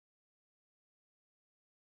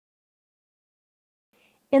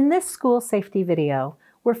In this school safety video,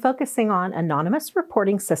 we're focusing on anonymous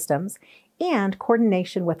reporting systems and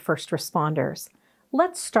coordination with first responders.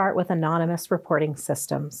 Let's start with anonymous reporting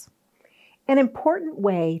systems. An important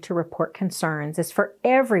way to report concerns is for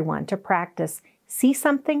everyone to practice see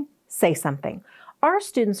something, say something. Our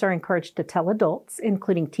students are encouraged to tell adults,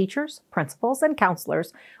 including teachers, principals, and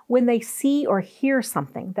counselors, when they see or hear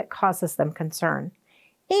something that causes them concern.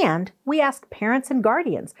 And we ask parents and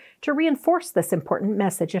guardians to reinforce this important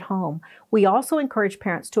message at home. We also encourage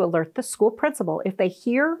parents to alert the school principal if they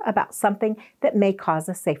hear about something that may cause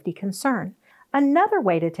a safety concern. Another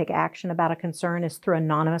way to take action about a concern is through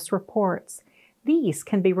anonymous reports. These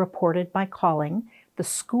can be reported by calling the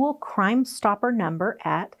School Crime Stopper number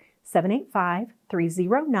at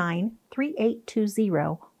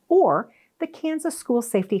 785-309-3820 or the Kansas School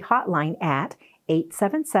Safety Hotline at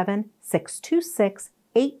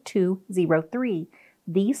 877-626-8203.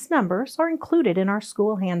 These numbers are included in our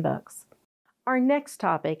school handbooks. Our next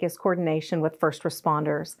topic is coordination with first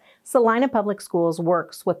responders. Salina Public Schools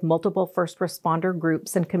works with multiple first responder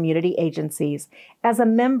groups and community agencies as a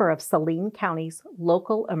member of Saline County's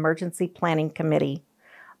Local Emergency Planning Committee.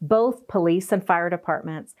 Both police and fire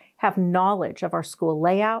departments have knowledge of our school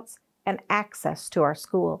layouts and access to our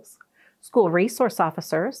schools. School resource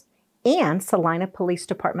officers and Salina Police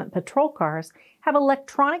Department patrol cars have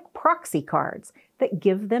electronic proxy cards that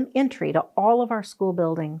give them entry to all of our school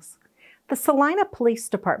buildings. The Salina Police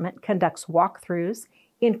Department conducts walkthroughs,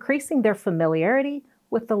 increasing their familiarity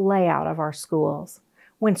with the layout of our schools.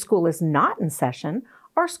 When school is not in session,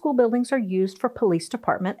 our school buildings are used for police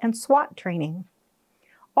department and SWAT training.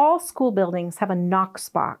 All school buildings have a Knox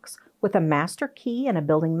box with a master key and a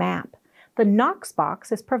building map. The Knox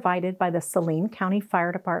box is provided by the Saline County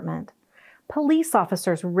Fire Department. Police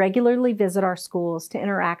officers regularly visit our schools to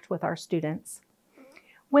interact with our students.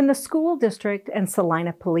 When the school district and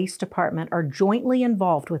Salina Police Department are jointly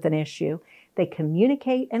involved with an issue, they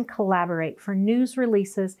communicate and collaborate for news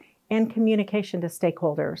releases and communication to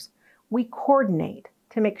stakeholders. We coordinate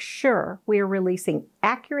to make sure we are releasing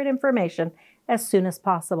accurate information as soon as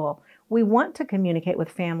possible. We want to communicate with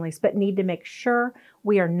families, but need to make sure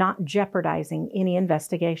we are not jeopardizing any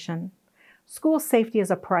investigation. School safety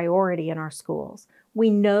is a priority in our schools. We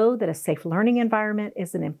know that a safe learning environment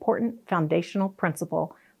is an important foundational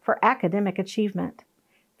principle for academic achievement.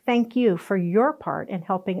 Thank you for your part in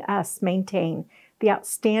helping us maintain the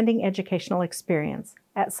outstanding educational experience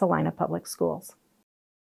at Salina Public Schools.